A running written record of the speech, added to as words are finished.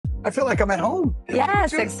I feel like I'm at home.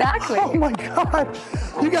 Yes, exactly. Oh my God.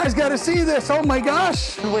 You guys got to see this. Oh my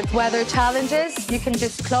gosh. With weather challenges, you can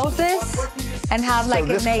just close this and have like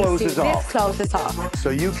this an AC. closes off. This closes off.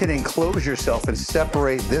 So you can enclose yourself and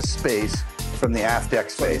separate this space from the aft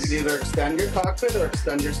deck space. So you can either extend your cockpit or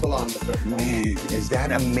extend your salon. Man, is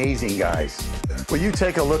that amazing, guys? Will you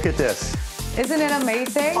take a look at this? Isn't it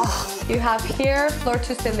amazing? Oh. You have here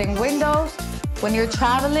floor-to-ceiling windows. When you're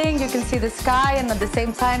traveling, you can see the sky, and at the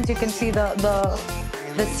same time, you can see the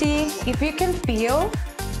sea. If you can feel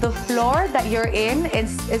the floor that you're in,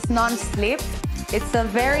 it's non-slip. It's a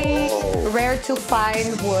very rare to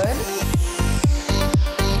find wood.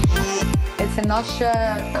 It's an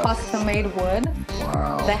Austria custom-made wood.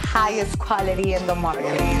 Wow. The highest quality in the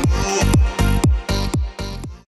market.